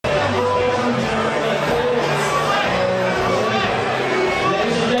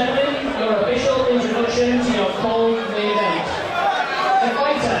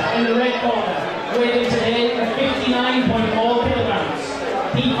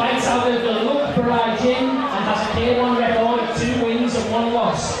fights out of the Luke Barrage Gym and has a K1 record of 2 wins and 1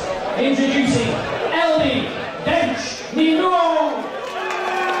 loss. Introducing LD Dench Nino!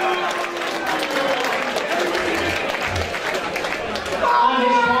 And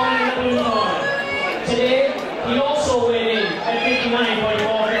his opponent in the blue corner. Today, he also weighed in at 59.4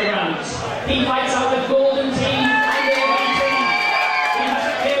 kilograms. He fights out the Golden Team and the White Team. He has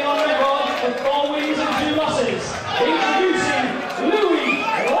a K1 record of 4 wins and 2 losses. Introducing Louis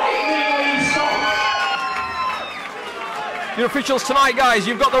Lightning Scott. Your officials tonight, guys,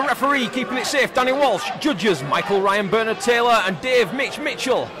 you've got the referee keeping it safe, Danny Walsh. Judges, Michael Ryan, Bernard Taylor and Dave Mitch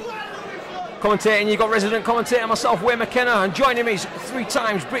Mitchell. Commentating, you've got resident commentator myself, Wayne McKenna, and joining me is 3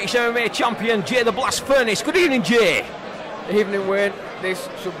 times British MMA champion, Jay the Blast Furnace. Good evening, Jay. Evening, Wayne. This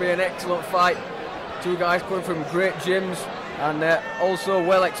should be an excellent fight. 2 guys coming from great gyms and also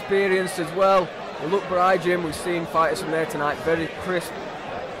well experienced as well. The Luke Barrage Gym, we've seen fighters from there tonight, very crisp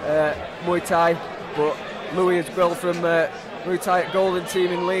Muay Thai, but Louis as well from Muay Thai at Golden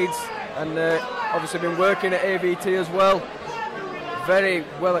Team in Leeds, and obviously been working at AVT as well. Very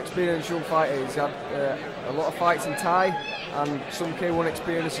well experienced young fighter. He's had a lot of fights in Thai and some K1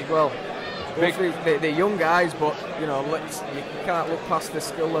 experience as well. They're young guys, but you know, you can't look past the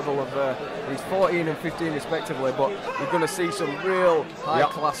skill level of he's 14 and 15 respectively, but you're going to see some real high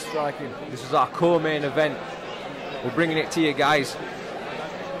class striking. This is our co-main event. We're bringing it to you guys.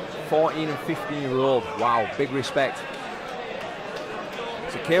 14 and 15-year-old. Wow, big respect.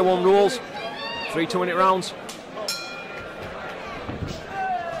 So K1 rules, 3 2-minute rounds.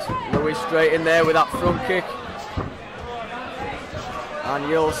 Louis straight in there with that front kick. And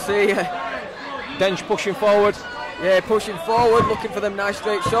you'll see Dench pushing forward. Yeah, pushing forward, looking for them nice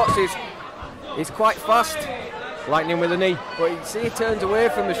straight shots. He's quite fast. Lightning with a knee. But you see he turns away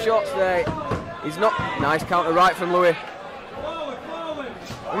from the shots there. He's not. Nice counter right from Louis.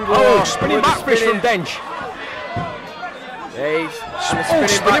 Oh, spinning back fist from Dench. Yeah, he's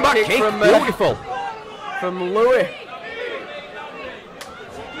spinning back kick from, beautiful. From Louis.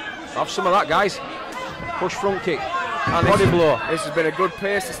 Have some of that, guys. Push front kick. And body blow. This has been a good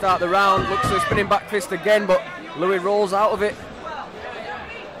pace to start the round. Looks like a spinning back fist again, but Louis rolls out of it.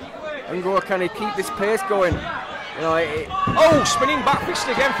 Ungo, can he keep this pace going? You know, spinning back fist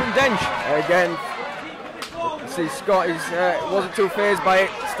again from Dench. Again. See Scott wasn't too phased by it,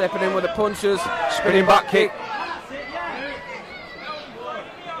 stepping in with the punches. Spinning back kick.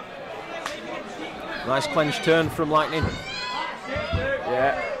 Nice clench turn from Lightning.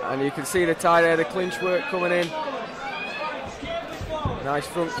 Yeah, and you can see the tie there, the clinch work coming in. Nice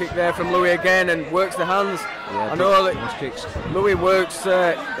front kick there from Louis again, and works the hands. Yeah, I know that nice kicks. Louis works.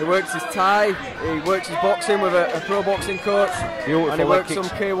 He works his Thai. He works his boxing with a pro boxing coach, beautiful, and he works some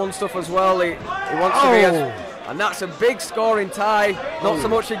K1 stuff as well. He wants to be and that's a big score in Thai. Not so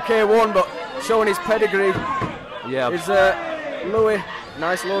much in K1, but showing his pedigree. Yeah. Is Louis.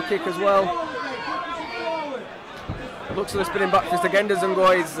 Nice low kick as well. Looks at the spinning back fist again, doesn't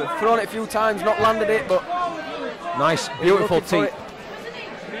go. He's thrown it a few times, not landed it, but nice, beautiful teeth.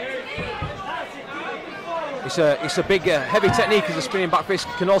 It's a big, heavy technique, as a spinning back fist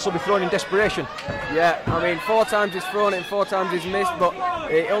can also be thrown in desperation. Yeah, I mean, 4 times he's thrown it and 4 times he's missed, but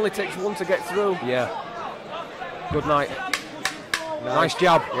it only takes 1 to get through. Yeah. Good night. Nice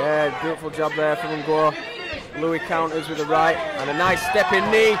jab. Yeah, beautiful jab there from Ungo. Louis counters with the right, and a nice stepping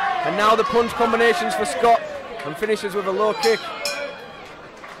knee, and now the punch combinations for Scott, and finishes with a low kick.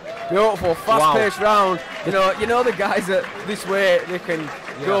 Beautiful, fast-paced round. You know the guys that this way they can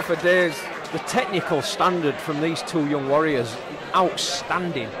go for days. The technical standard from these 2 young warriors,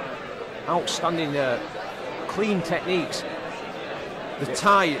 outstanding. Outstanding, clean techniques. The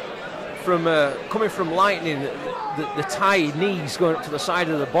tie from coming from Lightning, the tie knees going up to the side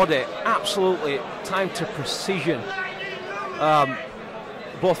of the body, absolutely timed to precision.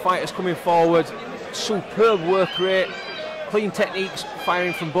 Both fighters coming forward, superb work rate, clean techniques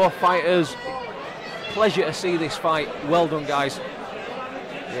firing from both fighters. Pleasure to see this fight. Well done, guys.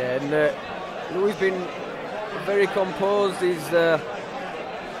 Yeah, and Louis been very composed. He'd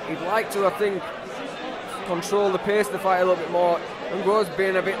like to, I think, control the pace of the fight a little bit more. Ungo's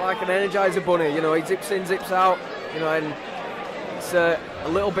been a bit like an Energizer bunny. You know, he zips in, zips out. You know, and it's a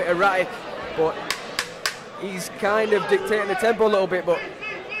little bit erratic, but he's kind of dictating the tempo a little bit. But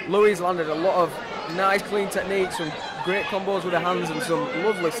Louis landed a lot of nice, clean techniques, some great combos with the hands, and some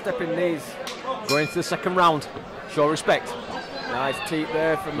lovely stepping knees. Going to the second round. Show respect. Nice teep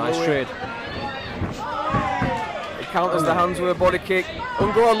there from Nice Louis. trade. He counters the hands with a body kick.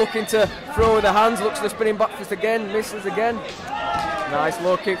 Ungo looking to throw with the hands, looks at the spinning back fist again, misses again. Nice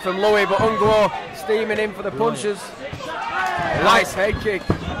low kick from Louis, but Ungo steaming in for the punches. Nice head kick.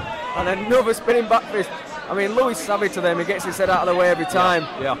 And another spinning back fist. I mean, Louis savvy to them. He gets his head out of the way every time.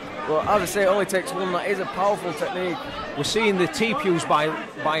 Yeah. But as I say, it only takes one. That is a powerful technique. We're seeing the TPUs by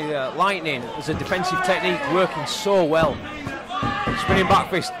Lightning as a defensive technique working so well. Spinning back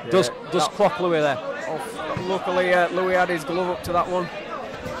fist does clock Louis there. Luckily, Louis had his glove up to that one.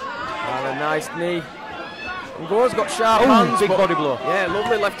 And a nice knee. Ungo's got sharp hands. Big body blow. Yeah,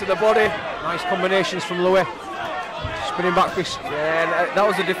 lovely left to the body. Nice combinations from Louis. Spinning back fist. Yeah, that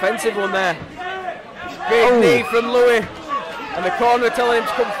was a defensive one there. Big knee from Louis. And the corner telling him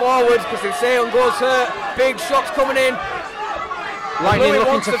to come forward because they say Ungo's hurt. Big shots coming in. Lightning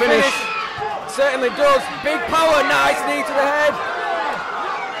looking to finish. Certainly does. Big power. Nice knee to the head.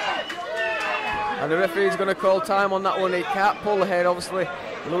 And the referee's going to call time on that one. He can't pull the head, obviously.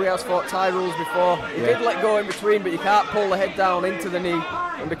 Louis has fought Thai rules before. He did let go in between, but you can't pull the head down into the knee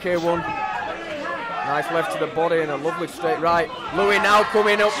under K1. Nice left to the body and a lovely straight right. Louis now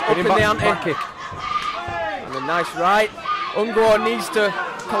coming up in the ante. Back kick. And a nice right. Ungo needs to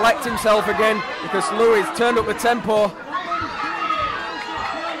collect himself again because Louis turned up the tempo.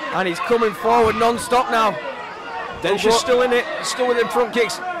 And he's coming forward non-stop now. Densha's still in it, still with them front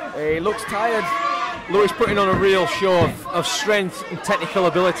kicks. He looks tired. Louis putting on a real show of strength and technical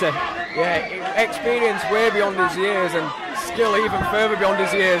ability. Yeah, experience way beyond his years and skill even further beyond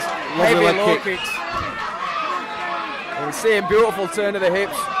his years. Lovely Heavy low kick. kicks. And we're seeing beautiful turn of the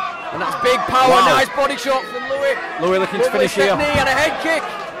hips. And that's big power, nice body shot from Louis. Louis looking to finish here. Knee and a head kick.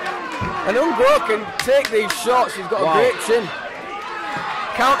 And Ungo can take these shots. He's got a great chin.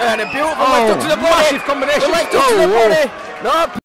 Counter and a beautiful left hook to the body. Massive combination. The left hook to the body. No.